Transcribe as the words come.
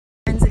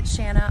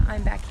Shanna.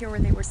 I'm back here where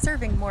they were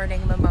serving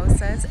morning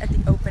mimosas at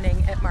the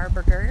opening at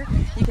Marburger.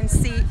 You can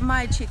see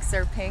my cheeks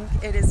are pink.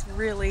 It is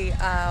really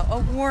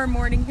a warm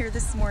morning here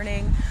this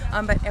morning,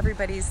 but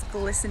everybody's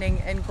glistening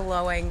and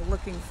glowing,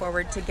 looking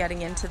forward to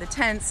getting into the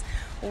tents,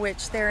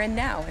 which they're in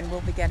now, and we'll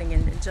be getting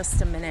in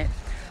just a minute.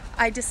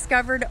 I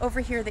discovered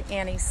over here that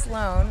Annie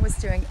Sloan was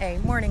doing a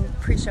morning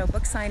pre-show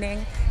book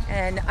signing,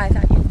 and I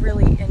thought you'd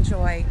really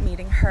enjoy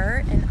meeting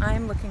her, and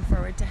I'm looking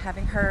forward to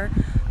having her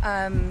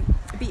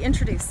be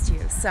introduced to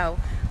you. So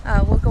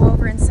we'll go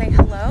over and say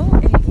hello,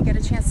 and you can get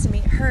a chance to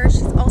meet her.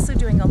 She's also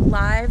doing a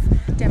live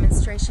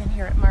demonstration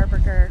here at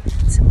Marburger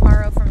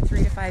tomorrow from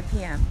 3 to 5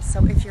 p.m.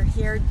 So if you're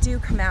here, do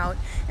come out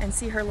and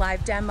see her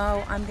live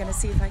demo. I'm going to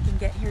see if I can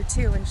get here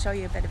too and show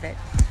you a bit of it.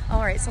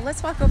 All right, so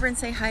let's walk over and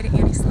say hi to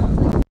Annie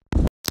Sloan.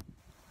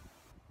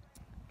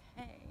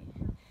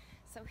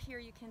 So here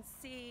you can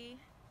see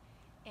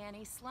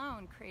Annie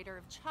Sloan, creator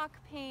of chalk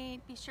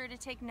paint. Be sure to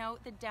take note,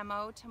 the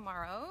demo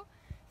tomorrow,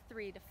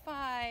 3 to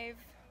 5.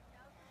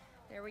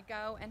 There we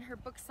go. And her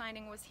book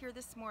signing was here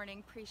this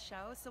morning,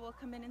 pre-show. So we'll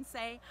come in and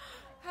say,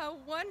 how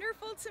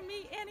wonderful to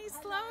meet Annie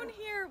Sloan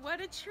here.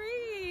 What a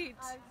treat.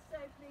 I'm so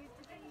pleased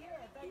to be here.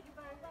 Thank you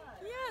very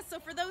much. Yeah, so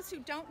for those who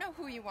don't know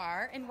who you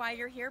are and why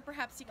you're here,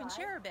 perhaps you can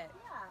share a bit.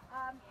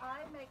 Yeah,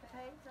 I make a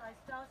paint. I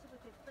started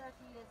with it 30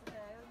 years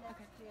ago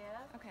next year.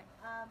 Okay.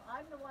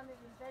 I'm the one that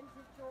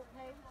invented chalk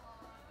paint,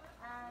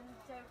 and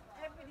so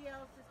everybody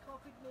else has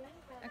copied me.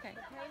 But Okay.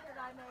 the paint that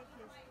I make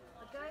is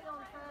going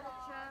on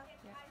furniture.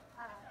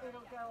 Yeah.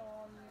 It'll go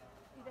on.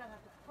 You don't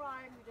have to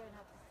prime. You don't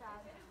have to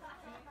sand. It's keep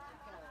going,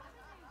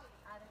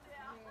 and it's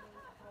really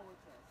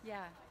gorgeous.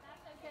 Yeah.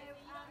 So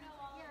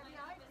yeah, the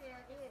idea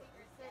is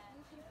that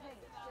you can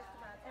paint just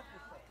about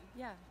everything.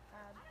 Yeah.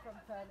 From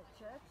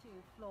furniture to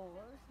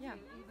floors Yeah.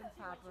 to even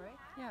fabric.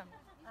 Yeah.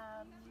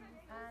 And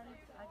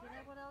I don't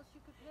know what else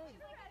you could paint.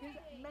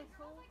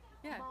 Metal,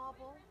 Yeah.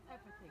 marble,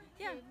 everything.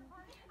 Yeah. Tin.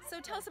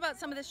 So tell us about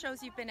some of the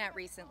shows you've been at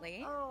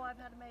recently. Oh, I've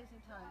had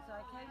amazing times. So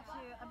I came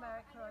to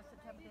America on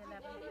September the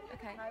 11th.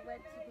 Okay. I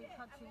went to the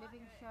Country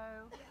Living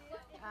Show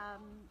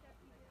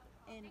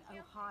in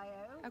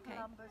Ohio, Okay.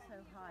 Columbus,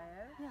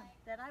 Ohio. Yeah.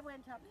 Then I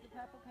went up to the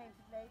Purple Painted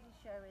Lady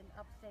Show in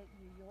upstate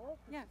New York,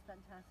 which Yeah. was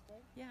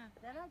fantastic. Yeah.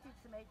 Then I did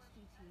some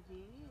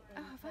HGTV in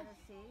Oh, fun.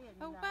 Tennessee, in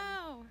Oh,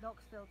 wow.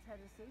 Knoxville,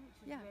 Tennessee,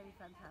 which is Yeah. really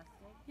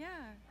fantastic.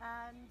 Yeah.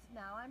 And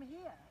now I'm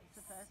here. It's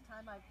the first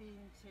time I've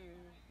been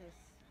to this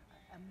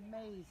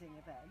amazing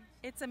event.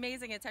 It's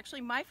amazing. It's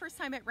actually my first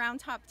time at Round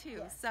Top too.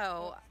 Yes,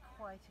 So it's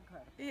quite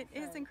incredible. it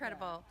is So,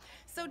 incredible.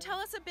 So So- tell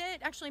us a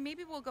bit, actually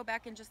maybe we'll go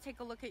back and just take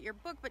a look at your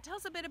book, but tell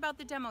us a bit about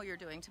the demo you're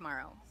doing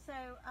tomorrow. So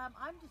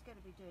I'm just going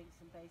to be doing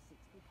some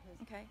basics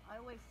because Okay. I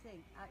always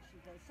think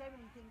actually there's so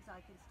many things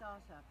I can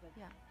start at, but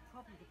Yeah.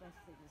 probably the best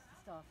thing is to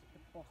start at the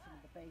bottom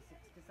of the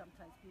basics, because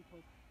sometimes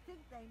people think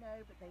they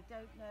know but they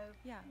don't know.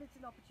 Yeah. And it's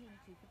an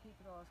opportunity for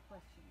people to ask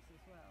questions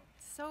as well.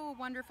 So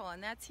wonderful.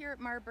 And that's here at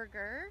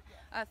Marburger,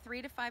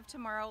 3 to 5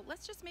 tomorrow.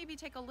 Let's just maybe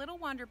take a little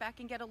wander back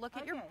and get a look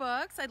at your Okay.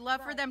 books. I'd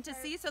love for Right, them to so-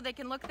 see so they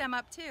can look them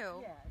up too.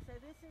 Yeah, so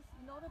this is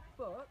not a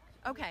book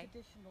Okay. in the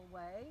traditional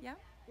way. Yeah.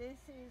 This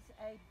is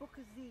a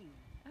bookazine.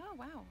 Oh,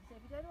 wow. So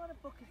if you don't know what a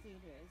bookazine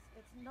is,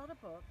 it's not a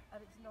book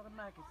and it's not a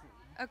magazine.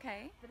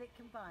 Okay. But it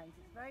combines.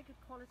 It's very good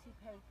quality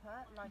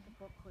paper, like a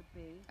book would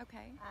be.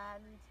 Okay.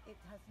 And it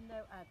has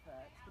no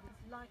adverts, but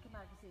it's like a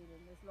magazine,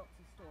 and there's lots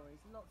of stories,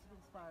 lots of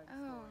inspiring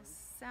Oh,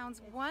 stories. sounds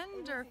It's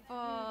wonderful.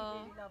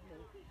 really, really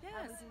lovely. Yes.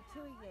 And we do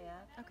 2 a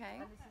year. Okay.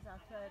 And this is our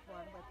 3rd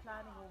one. We're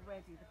planning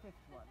already the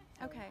 5th one.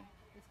 So Okay.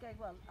 it's going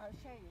well. I'll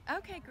show you.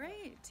 Okay,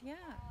 great. Yeah.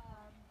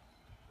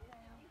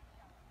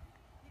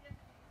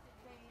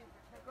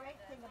 The great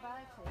thing about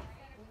it,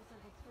 these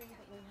are the 3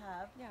 that we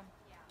have, Yeah.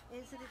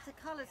 is that it's a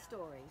colour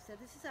story. So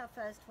this is our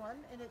first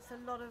one, and it's a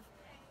lot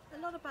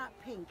about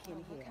pink in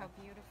Oh, here. look how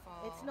beautiful.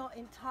 It's not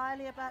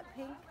entirely about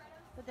pink,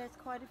 but there's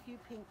quite a few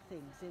pink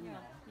things in Yeah.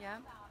 there. Yeah.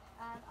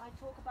 And I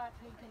talk about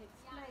pink and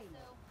explain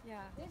it.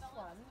 Yeah. This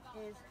one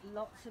is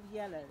lots of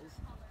yellows,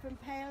 from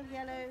pale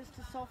yellows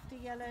to softer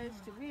yellows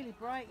to really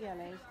bright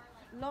yellows.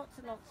 Lots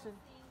and lots of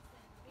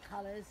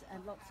colours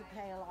and lots of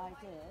pale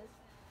ideas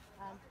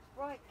and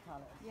bright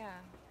colours. Yeah.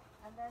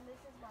 And then this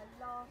is my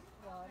last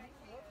one.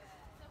 Whoops.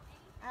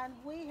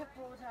 And we have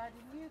brought out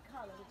a new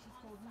colour which is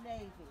called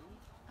navy.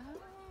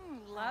 Oh,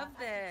 love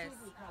this.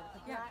 It's a two colour, a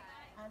Yeah. black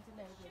and a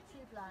navy, a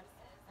true black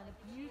and a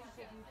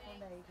beautiful, beautiful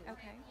navy.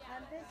 Okay.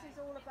 And this is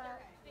all about,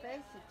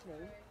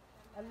 basically,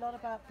 a lot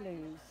about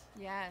blues.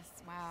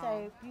 Yes. Wow.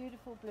 So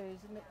beautiful blues,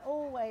 and they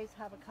always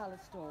have a colour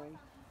story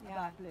Yeah.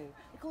 about blue.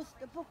 Of course,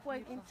 the book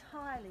won't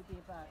entirely be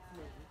about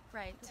blue,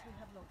 Right. because we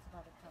have lots of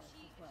other colours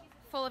as well.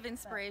 Full of But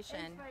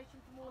inspiration.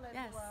 inspiration from all over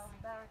Yes. the world,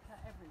 America,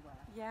 everywhere.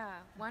 Yeah.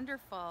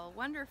 Wonderful.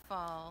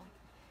 Wonderful.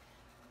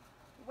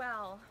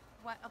 Well,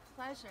 what a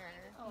pleasure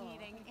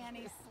meeting thank you.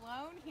 Annie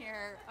Sloan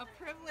here. A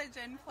privilege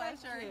and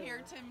pleasure you.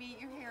 here to meet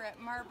you here at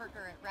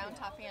Marburger at Round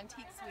Top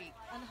Antiques Week.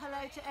 And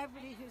hello to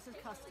everybody who's a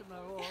customer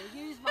or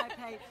used my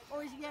paint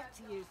or is yet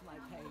to use my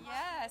paint.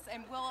 Yes,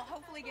 and we'll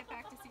hopefully get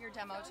back to see your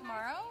demo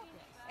tomorrow.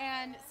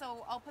 And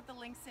so I'll put the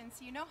links in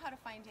so you know how to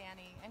find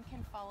Annie and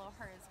can follow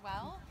her as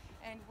well.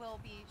 And we'll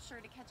be sure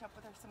to catch up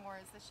with her some more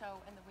as the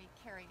show and the week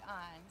carry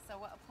on. So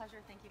what a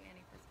pleasure. Thank you,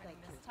 Annie, for spending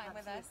Thank this you. time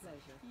with Absolute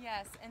us. pleasure.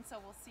 Yes, and so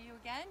we'll see you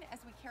again as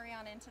we carry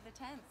on into the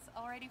tents.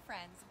 Alrighty,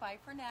 friends. Bye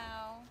for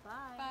now.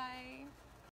 Bye. Bye.